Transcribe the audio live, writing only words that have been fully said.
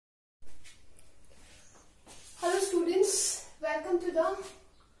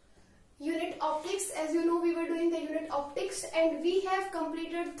optics, and we have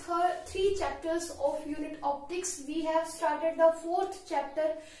completed 3 chapters of unit optics. We have started the 4th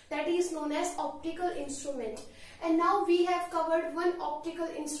chapter, that is known as optical instrument, and now we have covered one optical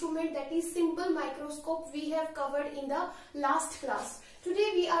instrument, that is simple microscope. We have covered in the last class.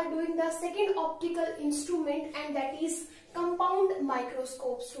 Today we are doing the second optical instrument, and that is compound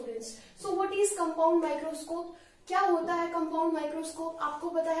microscope, students. So what is compound microscope? क्या होता है compound microscope? आपको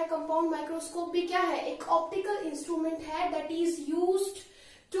पता है compound microscope भी क्या है? एक ऑप्टिकल इंस्ट्रूमेंट है that is used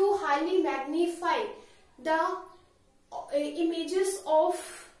to highly magnify the images of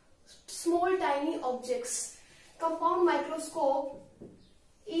small tiny objects. Compound microscope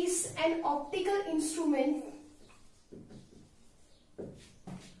is an optical instrument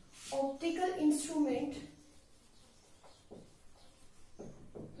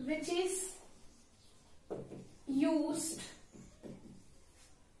which is used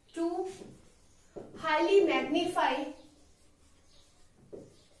to highly magnify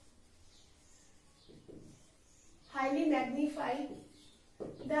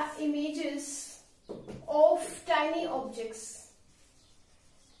the images of tiny objects.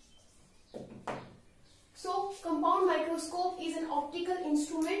 So compound microscope is an optical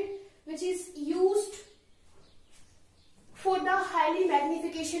instrument which is used for the highly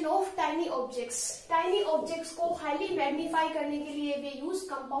magnification of tiny objects. Tiny objects को highly magnify करने के लिए we use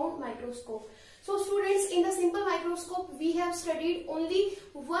compound microscope. So students, in the simple microscope we have studied only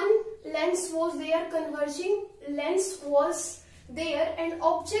one lens was there, converging lens was there, and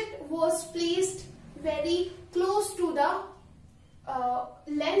object was placed very close to the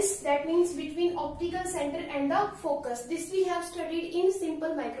lens, that means between optical center and the focus. This we have studied in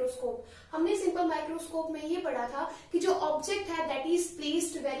simple microscope. हमने simple microscope में ये पढ़ा था कि जो object है that is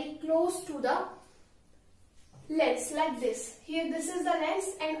placed very close to the lens, like this. Here this is the lens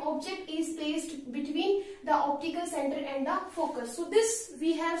and object is placed between the optical center and the focus. So this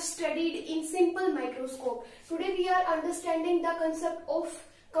we have studied in simple microscope. Today we are understanding the concept of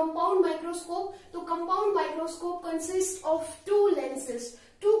compound microscope. So compound microscope consists of two lenses,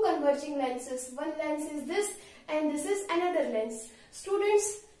 two converging lenses. One lens is this and this is another lens.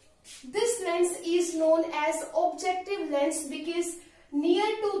 Students, this lens is known as objective lens because near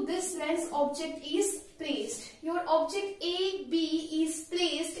to this lens object is placed. Your object A, B is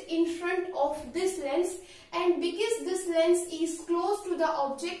placed in front of this lens, and because this lens is close to the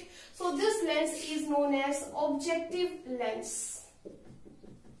object, so this lens is known as objective lens.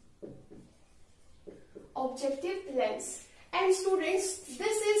 Objective lens. And students,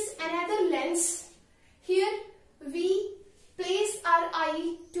 this is another lens. Here we place our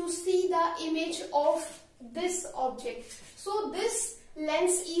eye to see the image of this object. So this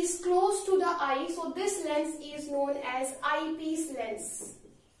lens is close to the eye, so this lens is known as eyepiece lens.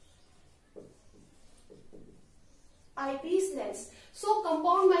 Eyepiece lens. So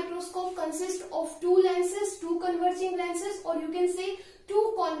compound microscope consists of two lenses, two converging lenses, or you can say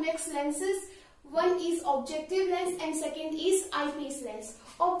two convex lenses. One is objective lens and second is eyepiece lens.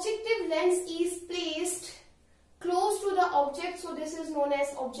 Objective lens is placed close to the object, so this is known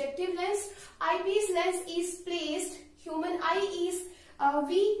as objective lens. Eyepiece lens is placed, human eye is,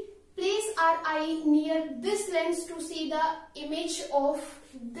 we place our eye near this lens to see the image of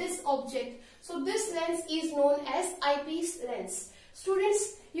this object. So this lens is known as eyepiece lens.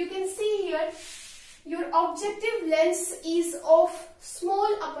 Students, you can see here, your objective lens is of small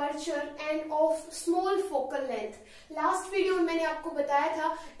aperture and of small focal length. Last video में मैंने आपको बताया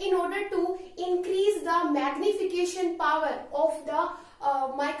था, in order to increase the magnification power of the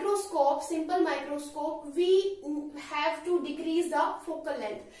microscope, simple microscope, we have to decrease the focal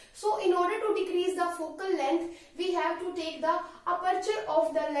length. So in order to decrease the focal length, we have to take the aperture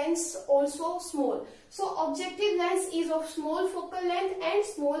of the lens also small. So objective lens is of small focal length and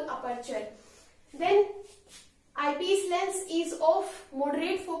small aperture. Then eyepiece lens is of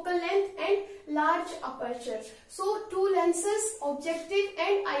moderate focal length and large aperture. So two lenses, objective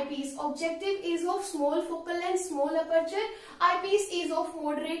and eyepiece. Objective is of small focal length, small aperture. Eyepiece is of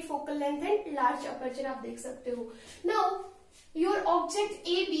moderate focal length and large aperture. आप देख सकते हो. Now your object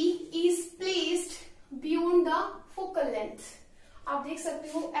AB is placed beyond the focal length. आप देख सकते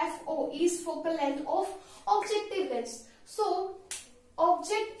हो FO is focal length of objective lens. So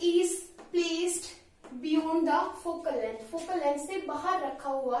object is placed beyond the focal length. Focal length से बाहर रखा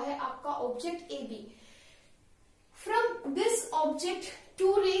हुआ है आपका object AB. From this object,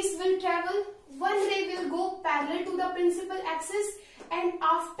 two rays will travel. One ray will go parallel to the principal axis, and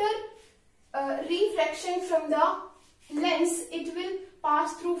after refraction from the lens, it will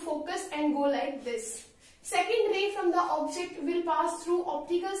pass through focus and go like this. Second ray from the object will pass through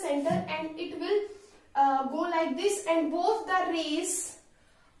optical center and it will go like this, and both the rays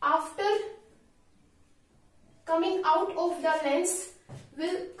after coming out of the lens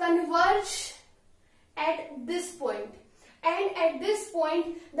will converge at this point, and at this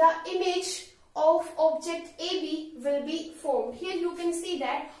point the image of object AB will be formed. Here you can see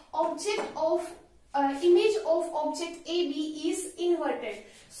that image of object AB is inverted.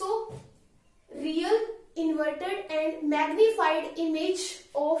 So real, inverted and magnified image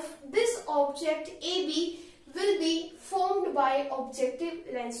of this object AB will be formed by objective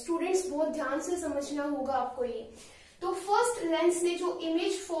lens. Students बहुत ध्यान से समझना होगा आपको ये. तो first lens ने जो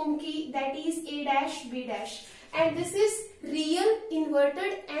इमेज फॉर्म की, that is A dash B dash, and this is real,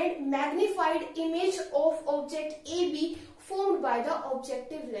 inverted and magnified image of object AB formed by the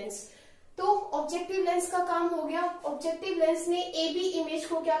objective lens. तो ऑब्जेक्टिव लेंस का काम हो गया. ऑब्जेक्टिव लेंस ने AB इमेज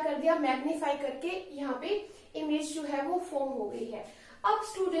को क्या कर दिया, मैग्नीफाई करके यहाँ पे इमेज जो है वो फॉर्म हो गई है. अब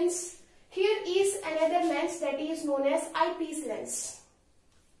students, here is another lens that is known as eyepiece lens.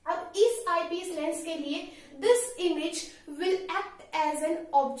 अब इस आईपीस लेंस के लिए this image will act as an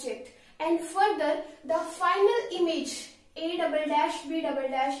object and further the final image A double dash B double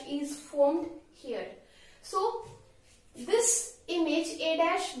dash is formed here. So this image A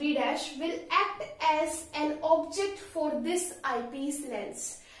dash B dash will act as an object for this eyepiece lens,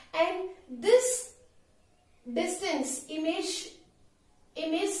 and this distance image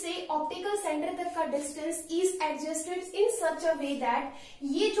से optical centre तक का distance is adjusted in such a way that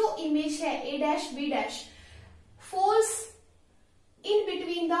ये जो image है A dash B dash falls in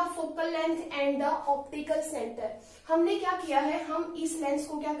between the focal length and the optical center. हमने क्या किया है, हम इस लेंस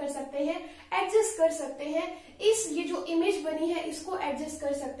को क्या कर सकते हैं, एडजस्ट कर सकते हैं. इस ये जो इमेज बनी है इसको एडजस्ट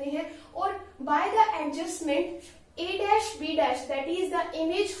कर सकते हैं, और by the adjustment A dash B dash that is the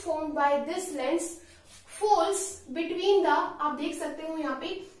image formed by this lens falls between the, आप देख सकते हो यहाँ पे,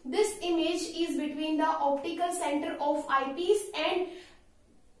 this image is between the optical center of eyepiece and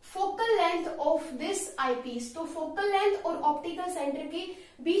focal length of this eyepiece. तो focal length और optical centre के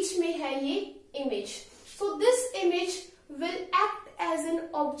बीच में है ये image. So this image will act as an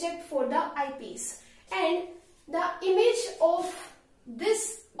object for the eyepiece, and the image of this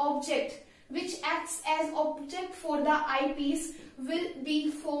object which acts as object for the eyepiece will be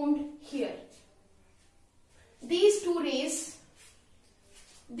formed here. These two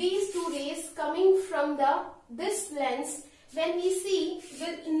rays coming from this lens, when we see,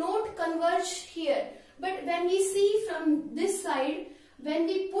 will not converge here, but when we see from this side, when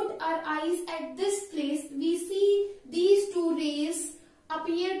we put our eyes at this place, we see these two rays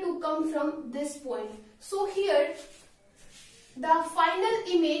appear to come from this point. So here the final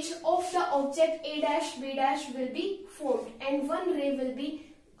image of the object A dash B dash will be formed, and one ray will be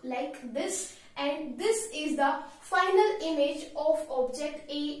like this, and this is the final image of object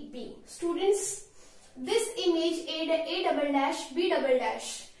AB. Students, this image A double dash B double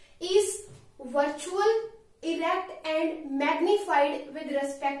dash is virtual, erect and magnified with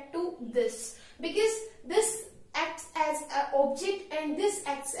respect to this, because this acts as an object and this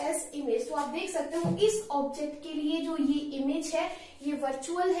acts as image. तो आप देख सकते हो इस object के लिए जो ये इमेज है ये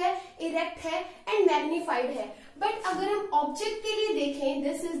वर्चुअल है, इरेक्ट है एंड मैग्निफाइड है. बट अगर हम ऑब्जेक्ट के लिए देखें,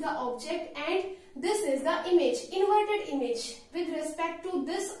 this is the object and this is the image, inverted image with respect to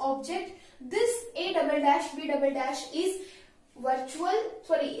this object. This A double dash B double dash is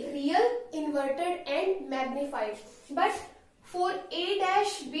real, inverted and magnified. But for A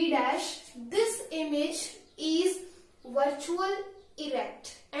dash B dash, this image is virtual,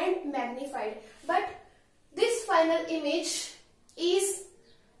 erect and magnified. But this final image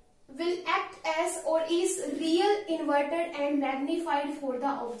will act as or is real, inverted and magnified for the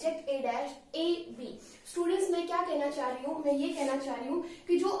object A dash AB. Students, मैं क्या कहना चाह रही हूँ, मैं ये कहना चाह रही हूँ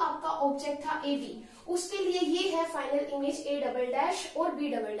कि जो आपका ऑब्जेक्ट था AB, उसके लिए ये है final image A double dash और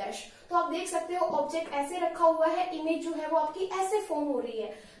B डबल डैश. तो आप देख सकते हो ऑब्जेक्ट ऐसे रखा हुआ है, इमेज जो है वो आपकी ऐसे फॉर्म हो रही है.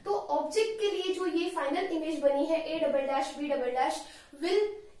 तो ऑब्जेक्ट के लिए जो ये फाइनल इमेज बनी है A double dash B double dash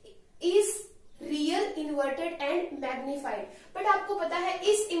is real, inverted and magnified. But आपको पता है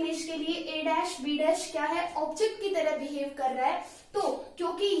इस इमेज के लिए A डैश B डैश क्या है, ऑब्जेक्ट की तरह बिहेव कर रहा है. तो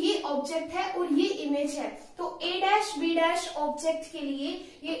क्योंकि ये ऑब्जेक्ट है और ये इमेज है, तो A dash B dash object के लिए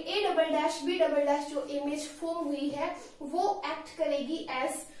ये A double dash B double dash जो इमेज फॉर्म हुई है वो एक्ट करेगी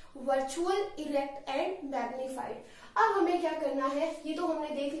as virtual, erect and magnified. अब हमें क्या करना है, ये तो हमने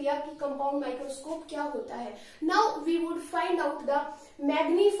देख लिया कि कंपाउंड माइक्रोस्कोप क्या होता है. Now we would find out the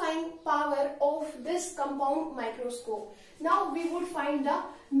magnifying power of this compound microscope. Now we would find the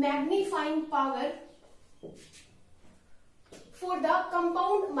magnifying power for the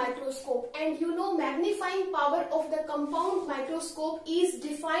compound microscope, and you know magnifying power of the compound microscope is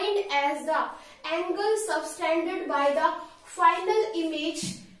defined as the angle subtended by the final image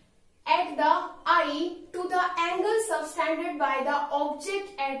at the eye to the angle subtended by the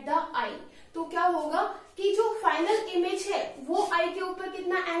object at the eye. तो क्या होगा कि जो final image है वो आई के ऊपर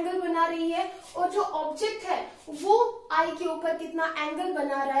कितना एंगल बना रही है और जो ऑब्जेक्ट है वो आई के ऊपर कितना एंगल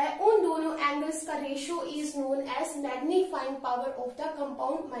बना रहा है, उन दोनों एंगल्स का ratio is known as magnifying power of the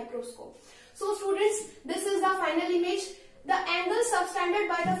compound microscope. So students, this is the final image. The angle subtended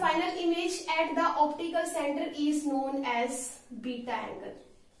by the final image at the optical center is known as beta angle.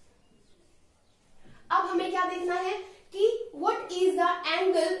 अब हमें क्या देखना है कि what is the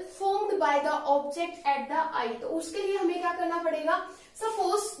angle formed by the object at the eye. तो उसके लिए हमें क्या करना पड़ेगा.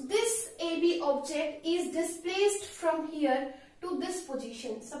 Suppose this AB object is displaced from here to this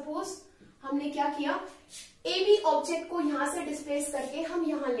position. Suppose हमने क्या किया, AB object को यहां से डिस्प्लेस करके हम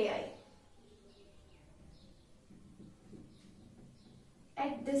यहां ले आए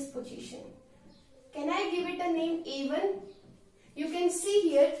at this position. Can I give it a name A1? You can see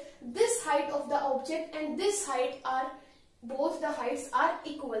here this height of the object and this height are both the heights are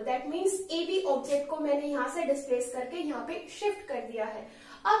equal. That means AB object को मैंने यहाँ से displace करके यहाँ पे shift कर दिया है.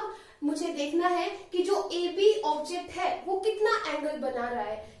 अब मुझे देखना है कि जो AB ऑब्जेक्ट है वो कितना एंगल बना रहा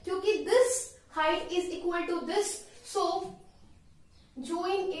है, क्योंकि this height is equal to this, so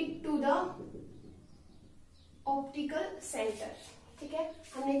join it to the optical center. ठीक है,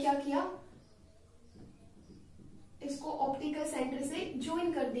 हमने क्या किया, इसको ऑप्टिकल सेंटर से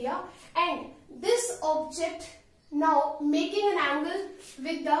ज्वाइन कर दिया and this object now making an angle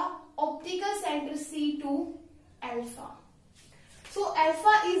with the optical centre C2 alpha. So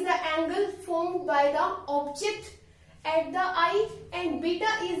alpha is the angle formed by the object at the eye and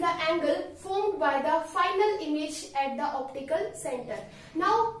beta is the angle formed by the final image at the optical center.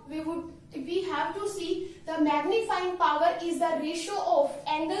 Now we have to see the magnifying power is the ratio of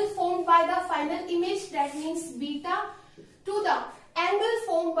angle formed by the final image, that means beta, to the angle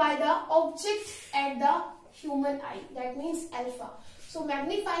formed by the object at the human eye, that means alpha. So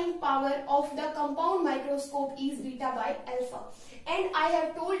magnifying power of the compound microscope is beta by alpha. And I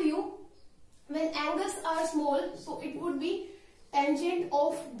have told you when angles are small, so it would be tangent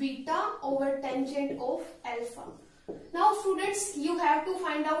of beta over tangent of alpha. Now students, you have to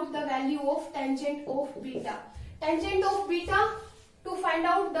find out the value of tangent of beta. Tangent of beta, to find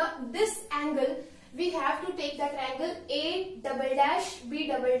out this angle, we have to take the triangle A double dash, B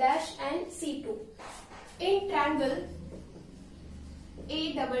double dash and C2. In triangle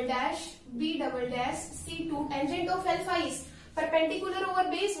A double dash, B double dash, C2, tangent of alpha is perpendicular over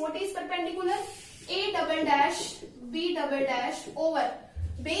base. What is perpendicular? A double dash, B double dash over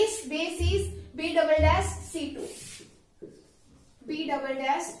base. Base is B double dash C2. B double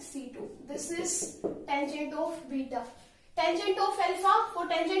dash C2. This is tangent of beta. Tangent of alpha. For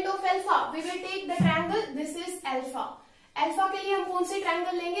tangent of alpha, we will take the triangle. This is alpha. Alpha के लिए हम कौन से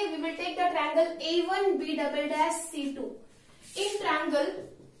triangle लेंगे? We will take the triangle A1 B double dash C2. In triangle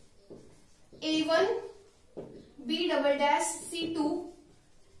A1 B double dash C2,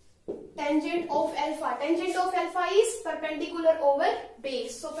 tangent of alpha. Tangent of alpha is perpendicular over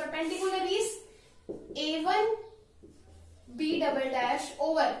base. So perpendicular is A1 B double dash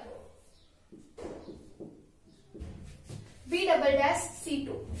over B double dash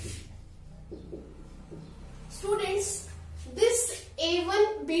C2. Students, this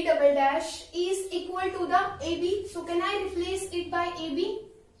A1 B double dash is equal to the AB. So can I replace it by AB?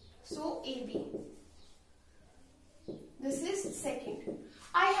 So AB. This is second.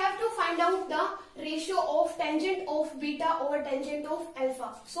 I have to find out the ratio of tangent of beta over tangent of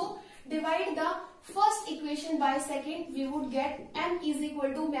alpha. So divide the first equation by second, we would get M is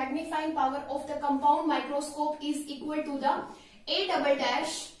equal to magnifying power of the compound microscope is equal to the A double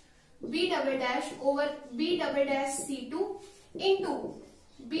dash B double dash over B double dash C2 into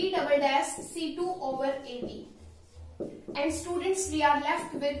B double dash C2 over AB. And students, we are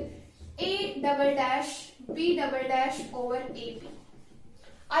left with A double dash B double dash over AB.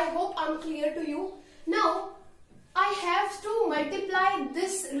 I hope I'm clear to you. Now I have to multiply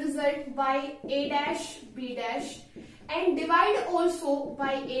this result by A dash B dash and divide also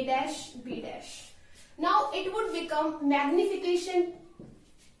by A dash B dash. Now it would become magnification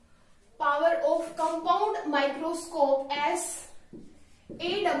power of compound microscope as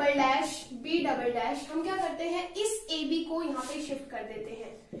A double dash B double dash. हम क्या करते हैं, इस AB को यहाँ पे shift कर देते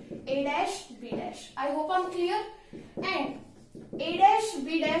हैं A dash B dash. I hope I'm clear. And A dash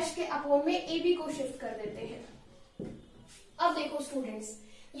B dash के अपॉन में AB को शिफ्ट कर देते हैं. अब देखो स्टूडेंट्स,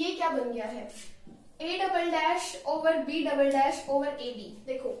 ये क्या बन गया है, A double dash over B double dash over AB।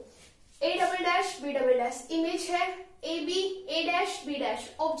 देखो A double dash B double dash image है, AB A dash B dash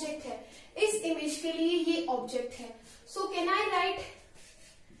object है। इस इमेज के लिए ये ऑब्जेक्ट है। So can I right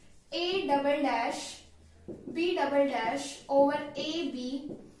A double dash B double dash over AB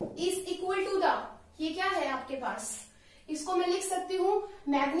is equal to the, ये क्या है आपके पास, इसको मैं लिख सकती हूँ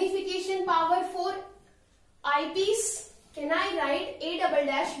magnification power for eyepiece. Can I right A double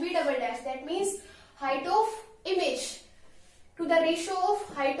dash B double dash, that means height of image to the ratio of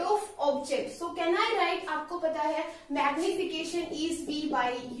height of object. So can I write, आपको पता है magnification is V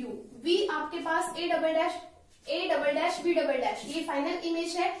by U। V आपके पास A double dash B double dash ये final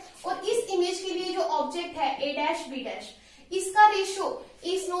image है, और इस image के लिए जो ऑब्जेक्ट है A dash B dash, इसका ratio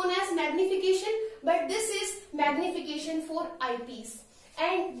is known as magnification, but this is magnification for eyepiece,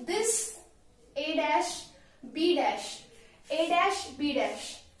 and this A dash B dash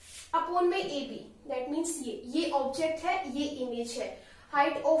upon में AB, दैट मीन्स ये ऑब्जेक्ट है, ये इमेज है।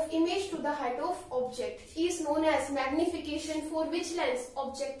 Height of image to the height of object is known as magnification for which lens,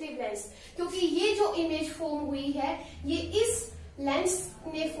 objective lens. क्योंकि ये जो image form हुई है ये इस लेंस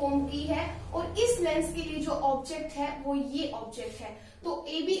ने फॉर्म की है, और इस लेंस के लिए जो ऑब्जेक्ट है वो ये ऑब्जेक्ट है। तो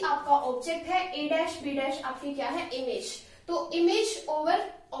AB आपका ऑब्जेक्ट है, A डैश B डैश आपकी क्या है, इमेज। तो image over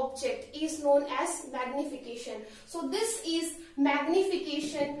object is known as magnification. So this is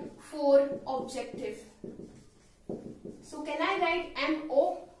magnification for objective. So can I write MO?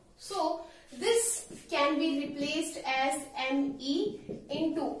 So this can be replaced as ME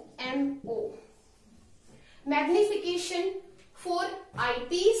into MO. Magnification for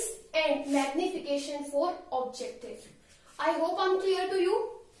eyepiece and magnification for objective. I hope I'm clear to you.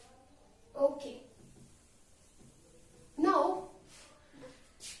 Okay. Now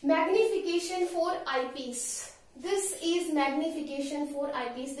magnification for eyepiece. This is magnification for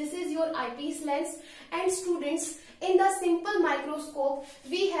eyepiece. This is your eyepiece lens, and students, in the simple microscope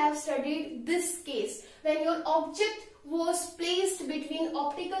we have studied this case when your object was placed between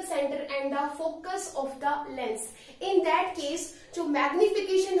optical center and the focus of the lens. In that case जो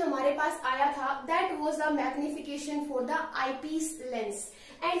magnification हमारे पास आया था, that was the magnification for the eyepiece lens,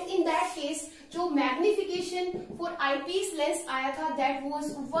 and in that case जो magnification for eyepiece lens आया था that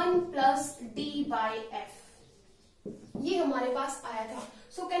was 1 plus D by F, ये हमारे पास आया था।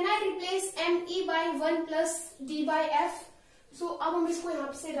 So can I replace ME by 1 plus D by F? So अब हम इसको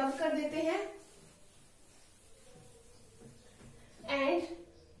यहाँ से रब कर देते हैं, and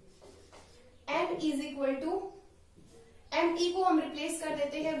M is equal to, ME को हम रिप्लेस कर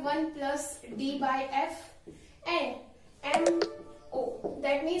देते हैं 1 plus D by F and MO,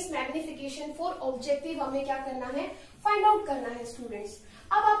 that means magnification for objective हमें क्या करना है, फाइंड आउट करना है स्टूडेंट्स।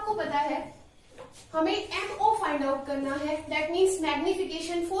 अब आपको पता है हमें MO फाइंड आउट करना है, that means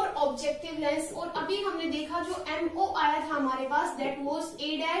magnification for objective lens, और अभी हमने देखा जो MO आया था हमारे पास that was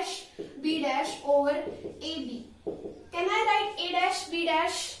A dash B dash over AB। Can I right A dash B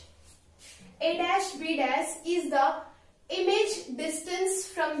dash? A dash B dash is the image distance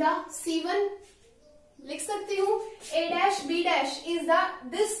from the C1, लिख सकती हूँ A dash B dash is the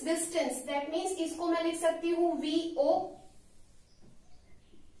this distance, that means इसको मैं लिख सकती हूँ VO,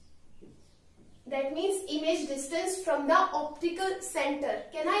 that means image distance from the optical center.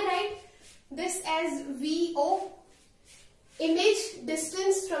 Can I write this as VO, image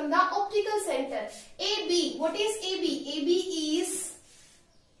distance from the optical center? AB, what is AB? AB is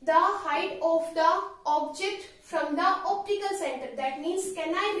the height of the object from the optical center. That means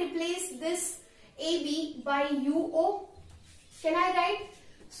can I replace this AB by UO? Can I write?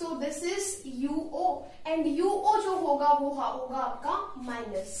 So this is UO, and UO जो होगा वो होगा आपका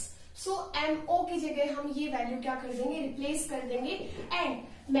minus. सो MO की जगह हम ये value क्या कर देंगे, रिप्लेस कर देंगे,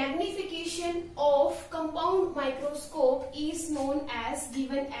 and magnification of compound microscope is known as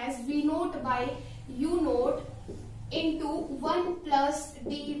given as V note bye U note into 1 plus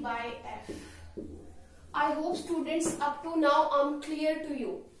D bye F। I hope students up to now I am clear to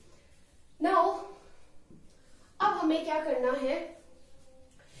you. Now अब हमें क्या करना है,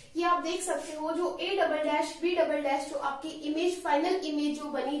 ये आप देख सकते हो जो A double dash B double dash जो आपकी इमेज फाइनल इमेज जो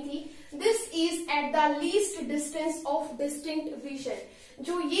बनी थी, this is at the least distance of distinct vision.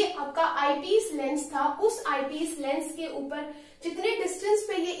 जो ये आपका आईपीस लेंस था, उस आईपीस लेंस के ऊपर जितने डिस्टेंस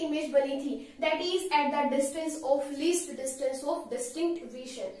पे ये इमेज बनी थी that is at the distance of least distance of distinct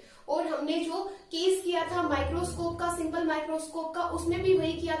vision. और हमने जो केस किया था माइक्रोस्कोप का, सिंपल माइक्रोस्कोप का, उसमें भी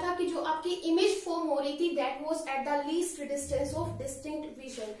वही किया था कि जो आपकी इमेज फॉर्म हो रही थी that was at the least distance of distinct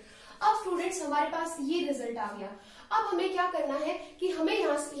vision. अब स्टूडेंट्स हमारे पास ये रिजल्ट आ गया। अब हमें क्या करना है कि हमें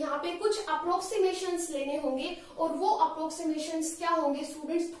यहाँ पे कुछ अप्रोक्सीमेशंस लेने होंगे, और वो अप्रोक्सीमेशंस क्या होंगे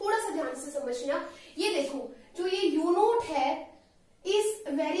स्टूडेंट्स, थोड़ा सा ध्यान से समझना। ये देखो, जो ये यू नोट है is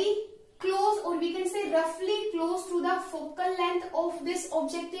very close, or we can say roughly close to the focal length of this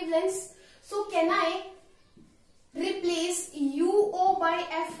objective lens. So can I replace UO by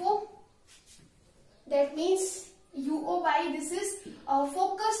FO? That means UO by, this is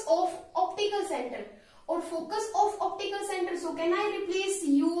focus of optical center, or focus of optical center. So can I replace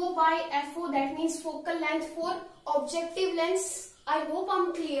UO by FO? That means focal length for objective lens. I hope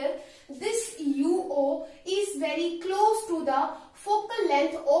I'm clear. This UO is very close to the focal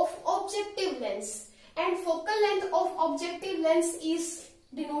length of objective lens, and focal length of objective lens is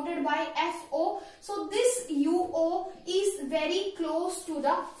denoted by FO. So this UO is very close to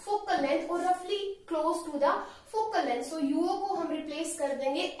the focal length, or roughly close to the focal length. So UO को हम replace कर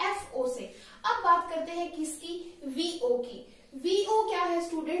देंगे FO से। अब बात करते हैं किसकी, VO की। VO क्या है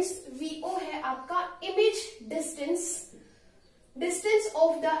स्टूडेंट्स, VO है आपका image distance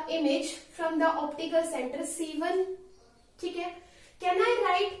of the image from the optical center C1, ठीक है। Can I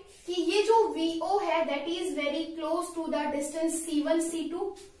write कि ये जो VO है that is very close to the distance C1 C2.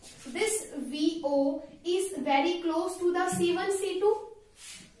 This VO is very close to the C1 C2,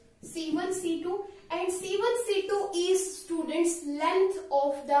 and C1 C2 is students length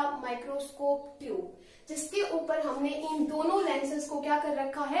of the microscope tube, जिसके ऊपर हमने इन दोनों lenses को क्या कर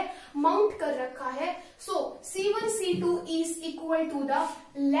रखा है, माउंट कर रखा है। सो C1 C2 is equal to the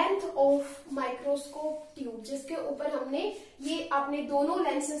length of microscope tube, जिसके ऊपर हमने ये अपने दोनों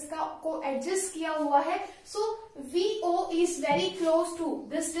लेंसेज को एडजस्ट किया हुआ है। सो VO is very close to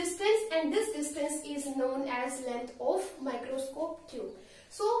this distance, and this distance is known as length of microscope tube.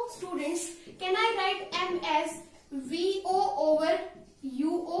 So students, can I right M as VO over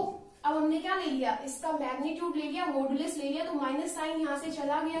UO? अब हमने क्या ले लिया, इसका मैग्नीट्यूड ले लिया, मॉडुलस ले लिया, तो माइनस साइन यहां से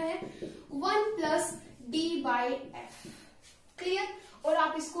चला गया है, 1 plus D by F. Clear? और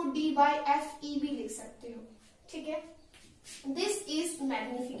आप इसको D बाई एफ ई भी लिख सकते हो, ठीक है। This is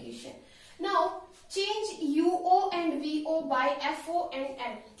magnification. Now change UO and VO by FO and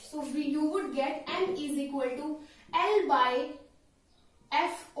L. So you would get M is equal to L by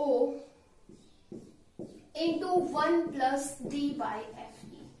FO into 1 plus D by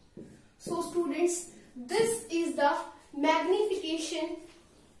FE. So students, this is the magnification,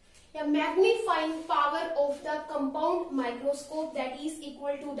 या magnifying power of the compound microscope, that is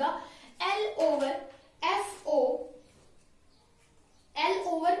equal to the L over FO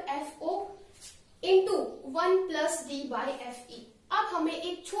into 1 plus D by FE. अब हमें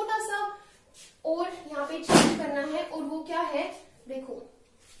एक छोटा सा और यहाँ पे change करना है, और वो क्या है, देखो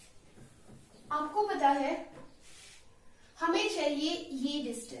आपको पता है हमें चाहिए ये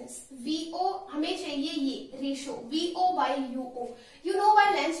डिस्टेंस VO, हमें चाहिए ये ratio VO by UO। You know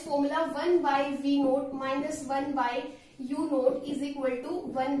by lens formula 1 by V note minus 1 by U note is equal to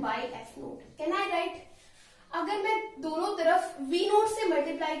 1 by F note. Can I right, अगर मैं दोनों तरफ V नोट से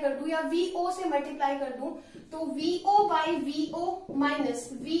मल्टीप्लाई कर दूं या VO से मल्टीप्लाई कर दूं, तो VO by VO minus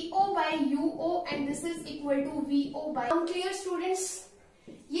VO by UO, and this is equal to VO by. Clear students?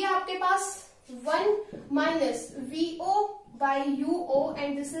 ये आपके पास 1 minus VO by UO,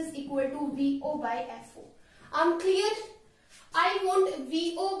 and this is equal to VO by FO. I'm clear? I want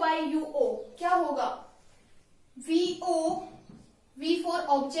VO by UO. क्या होगा? VO, V for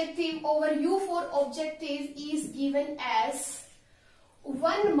objective over U for objective is given as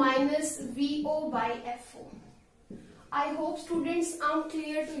 1 minus VO by FO. I hope students I'm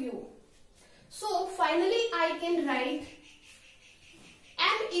clear to you. So finally I can write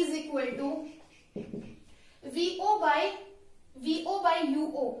M is equal to VO by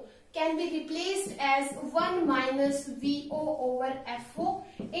UO can be replaced as 1 minus VO over FO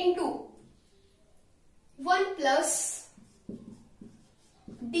into 1 plus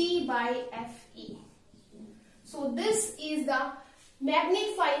D by FE. So this is the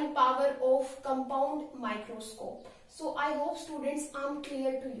magnifying power of compound microscope. So I hope students I'm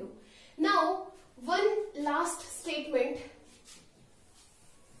clear to you. Now one last statement.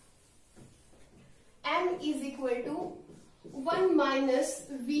 M is equal to 1 minus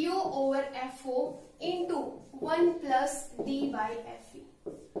VO over FO into 1 plus D by FE.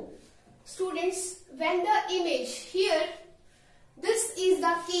 Students, when the image here, this is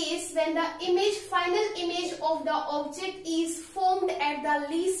the case when the final image of the object is formed at the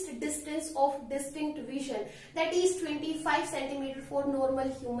least distance of distinct vision, that is 25 centimeter for normal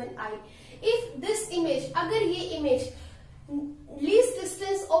human eye. If this image, अगर ये image least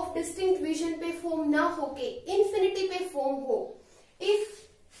distance of distinct vision पे form ना होके infinity पे form हो, if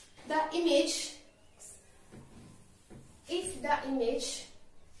the image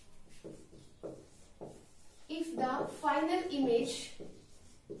final image,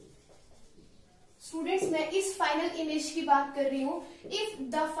 students मैं इस final image की बात कर रही हूं, if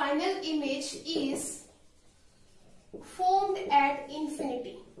the final image is formed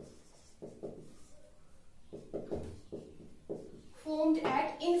at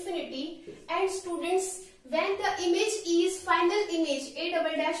infinity, and students when the image is final image a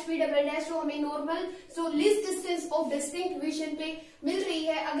double dash b double dash जो हमें नॉर्मल जो least distance of distinct vision पे मिल रही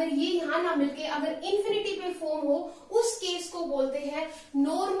है, अगर ये यहां ना मिलके अगर इंफिनिटी पे फॉर्म हो, उस केस को बोलते हैं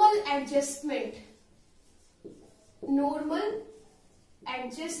normal adjustment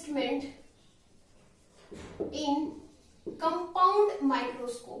in compound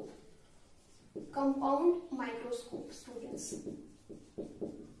microscope students.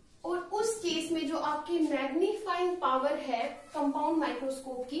 और उस केस में जो आपकी मैग्नीफाइंग पावर है कंपाउंड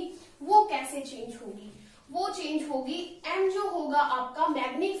माइक्रोस्कोप की, वो कैसे चेंज होगी? वो चेंज होगी, m जो होगा आपका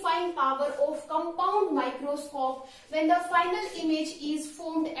magnifying power of compound microscope when the final image is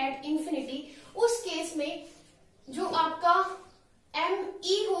formed at infinity. उस केस में जो आपका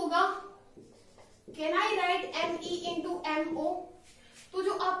me होगा, can I right me into mo? तो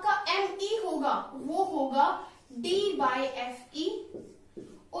जो आपका me होगा वो होगा d/fe,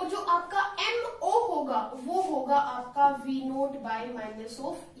 और जो आपका mo होगा वो होगा आपका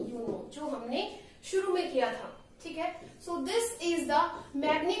v0/-u0 जो हमने शुरू में किया था, ठीक है। So this is the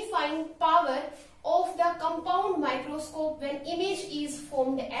magnifying power of the compound microscope when image is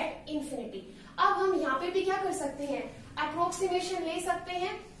formed at infinity. अब हम यहाँ पे भी क्या कर सकते हैं, अप्रोक्सीमेशन ले सकते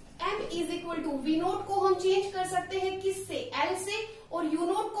हैं। m is equal to v0 को हम चेंज कर सकते हैं किससे, l से, और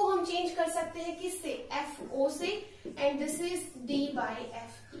u0 को हम चेंज कर सकते हैं किससे, fo से, and this is d/fe।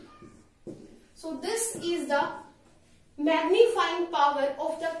 So this is the magnifying power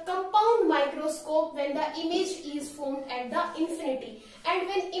of the compound microscope when the image is formed at the infinity, and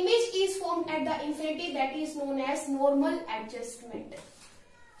when image is formed at the infinity that is known as normal adjustment.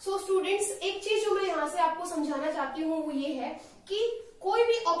 So students, एक चीज जो मैं यहाँ से आपको समझाना चाहती हूँ वो ये है कि कोई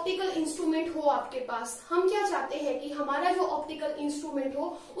भी ऑप्टिकल इंस्ट्रूमेंट हो आपके पास, हम क्या चाहते हैं कि हमारा जो ऑप्टिकल इंस्ट्रूमेंट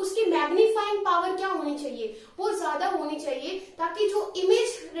हो उसकी मैग्नीफाइंग पावर क्या होनी चाहिए, वो ज्यादा होनी चाहिए, ताकि जो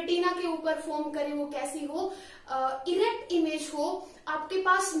इमेज रेटिना के ऊपर फॉर्म करे वो कैसी हो, इरेक्ट इमेज हो, आपके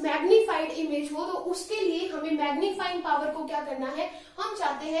पास मैग्नीफाइड इमेज हो। तो उसके लिए हमें मैग्नीफाइंग पावर को क्या करना है, हम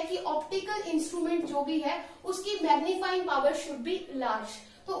चाहते हैं कि ऑप्टिकल इंस्ट्रूमेंट जो भी है उसकी magnifying power should be large.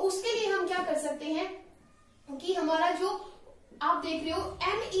 तो उसके लिए हम क्या कर सकते हैं कि हमारा जो आप देख रहे हो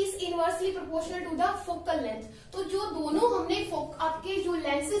m is inversely proportional to the focal length, तो जो दोनों हमने आपके जो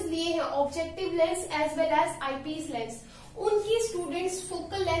लेंसेज लिए हैं, objective lens as well as eyepiece lens, उनकी स्टूडेंट्स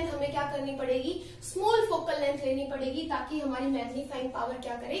फोकल लेंथ हमें क्या करनी पड़ेगी, स्मॉल फोकल लेंथ लेनी पड़ेगी, ताकि हमारी मैग्नीफाइंग पावर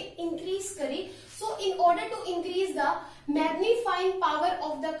क्या करे, इंक्रीज करे। सो in order to increase the magnifying power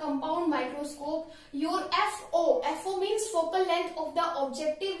of the compound microscope, your FO means focal length of the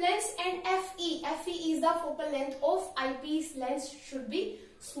objective lens, and FE is the focal length of eyepiece lens should be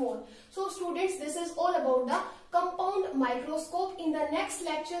small. So students, this is all about the compound microscope. In the next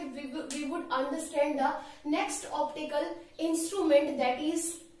lecture we would understand the next optical instrument, that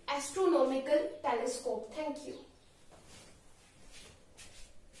is astronomical telescope. Thank you.